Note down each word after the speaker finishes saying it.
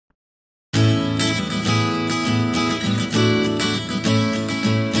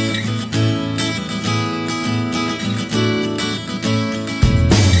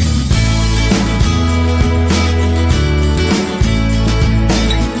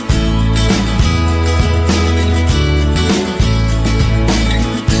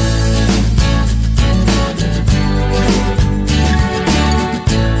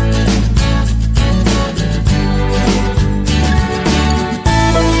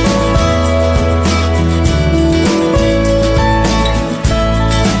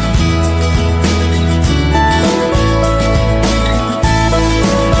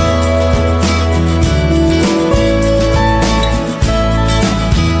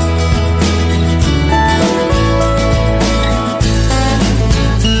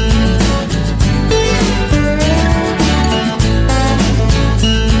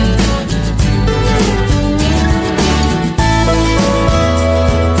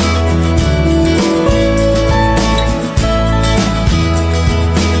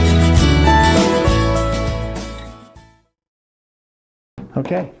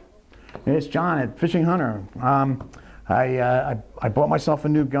Okay, it's John at Fishing Hunter. I bought myself a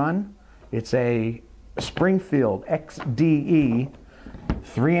new gun. It's a Springfield Xde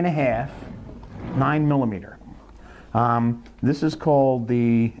 3.5 9mm. This is called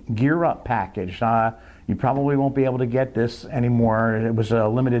the Gear Up package. You probably won't be able to get this anymore. It was a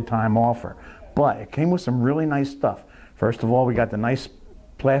limited time offer, but it came with some really nice stuff. First of all, we got the nice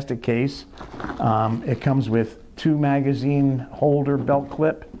plastic case. It comes with 2 magazine holder belt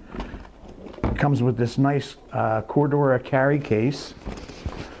clip. It comes with this nice Cordura carry case.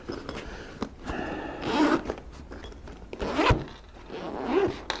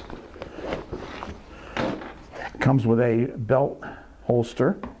 It comes with a belt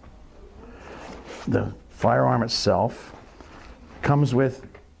holster. The firearm itself comes with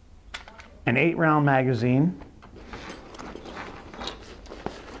an 8-round magazine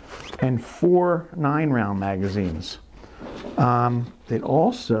and 4 9-round magazines. It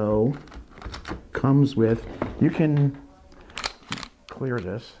also comes with, you can clear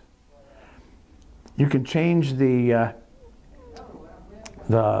this, you can change the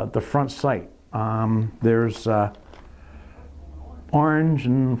front sight. There's orange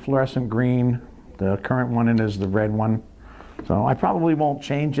and fluorescent green. The current one is the red one. So I probably won't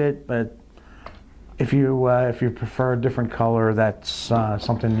change it, but if you prefer a different color, that's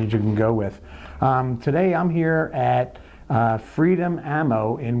something that you can go with. Today I'm here at Freedom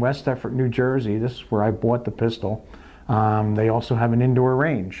Ammo in West Deptford, New Jersey. This is where I bought the pistol. They also have an indoor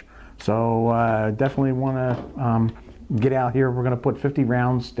range. So definitely want to get out here. We're going to put 50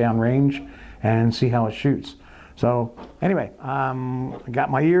 rounds down range and see how it shoots. So anyway, I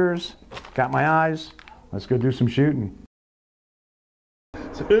got my ears, got my eyes. Let's go do some shooting.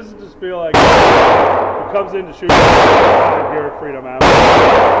 So this is just feel like it comes in to shoot here at Freedom Ammo.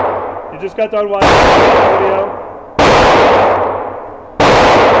 You just got done watching the video.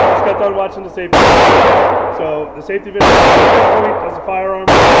 Just got done watching the safety video. So the safety video does the firearm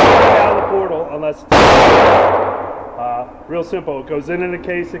out of the portal unless it's real simple. It goes in the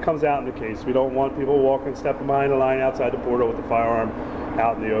case, it comes out in the case. We don't want people walking, stepping behind the line outside the portal with the firearm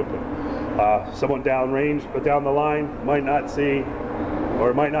out in the open. Someone down range, but down the line might not see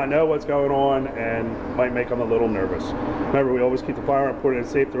or might not know what's going on and might make them a little nervous. Remember, we always keep the firearm put in a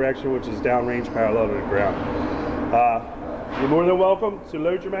safe direction, which is downrange, parallel to the ground. You're more than welcome to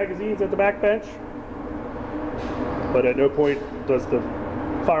load your magazines at the back bench, but at no point does the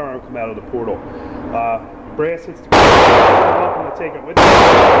firearm come out of the portal. Brass hits the ground, you're welcome to take it with you.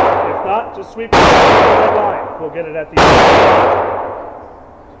 If not, just sweep it to the red line. We'll get it at the end.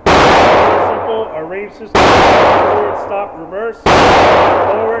 Simple, our range system, forward, stop, reverse,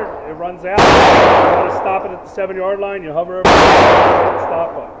 forward, it runs out. You want to stop it at the 7-yard line, you hover over and hit the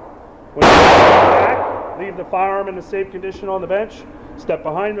stop button. When you come back, leave the firearm in a safe condition on the bench, step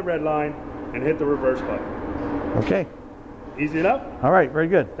behind the red line, and hit the reverse button. Okay. Easy enough? All right, very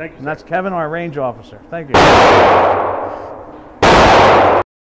good. Thank you, and that's Kevin, our range officer. Thank you.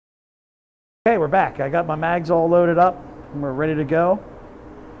 Okay, we're back. I got my mags all loaded up and we're ready to go.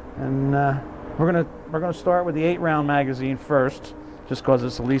 And we're gonna start with the 8-round magazine first, just because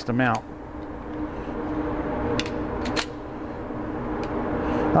it's the least amount.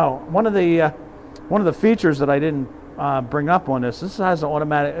 Oh, one of the features that I didn't bring up on this has an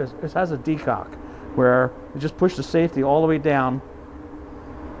automatic. It has a decock, where you just push the safety all the way down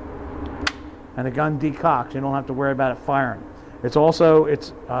and the gun decocks. You don't have to worry about it firing. It's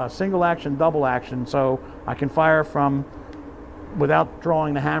single action, double action, so I can fire from without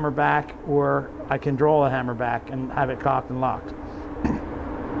drawing the hammer back, or I can draw the hammer back and have it cocked and locked.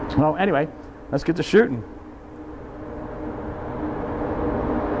 Well, anyway, let's get to shooting.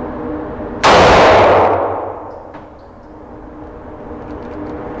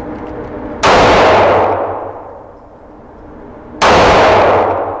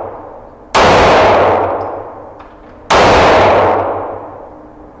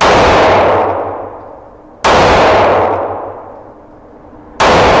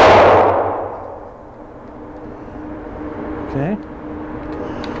 Okay.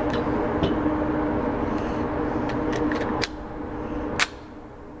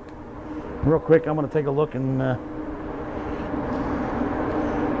 Real quick, I'm going to take a look and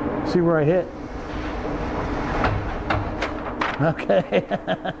see where I hit. Okay.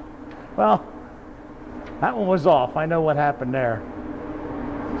 Well, that one was off. I know what happened there.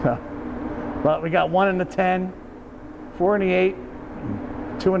 So, but we got 1 in the 10, 4 in the 8,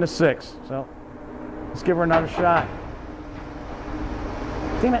 2 in the 6. So let's give her another shot.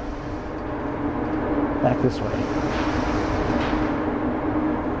 Damn it. Back this way.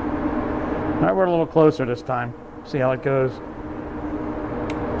 All right, we're a little closer this time. See how it goes.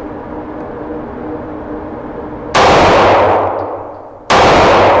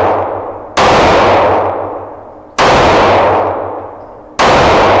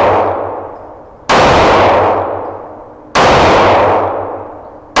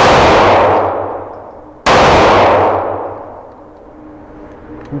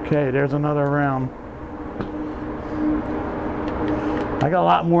 Okay, there's another round. I got a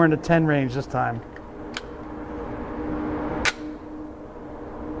lot more in the 10 range this time.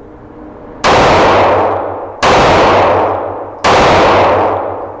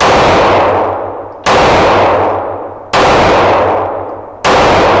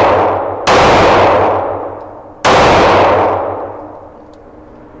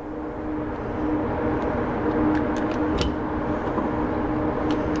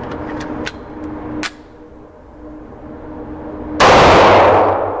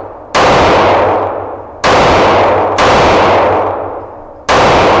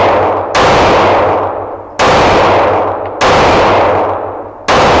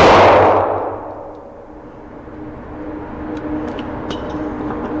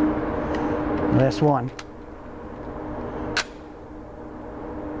 Last one.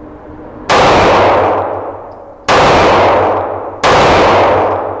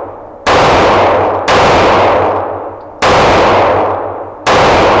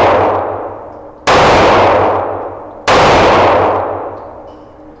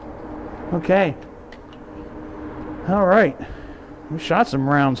 Okay. All right. We shot some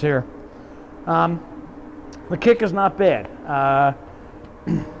rounds here. The kick is not bad.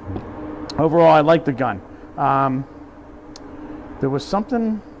 Overall, I like the gun. There was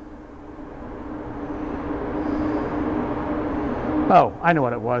something. Oh, I know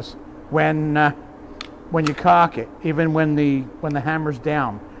what it was. When you cock it, even when the hammer's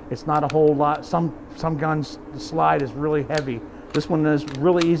down, it's not a whole lot. Some guns, the slide is really heavy. This one is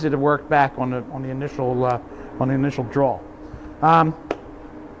really easy to work back on the initial draw. I'm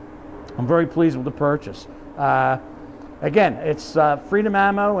very pleased with the purchase. Again, it's Freedom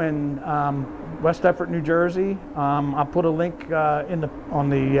Ammo in West Deptford, New Jersey. I'll put a link on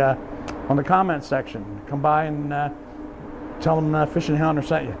the comment section. Come by and tell them Fish and Hound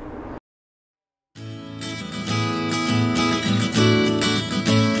sent you.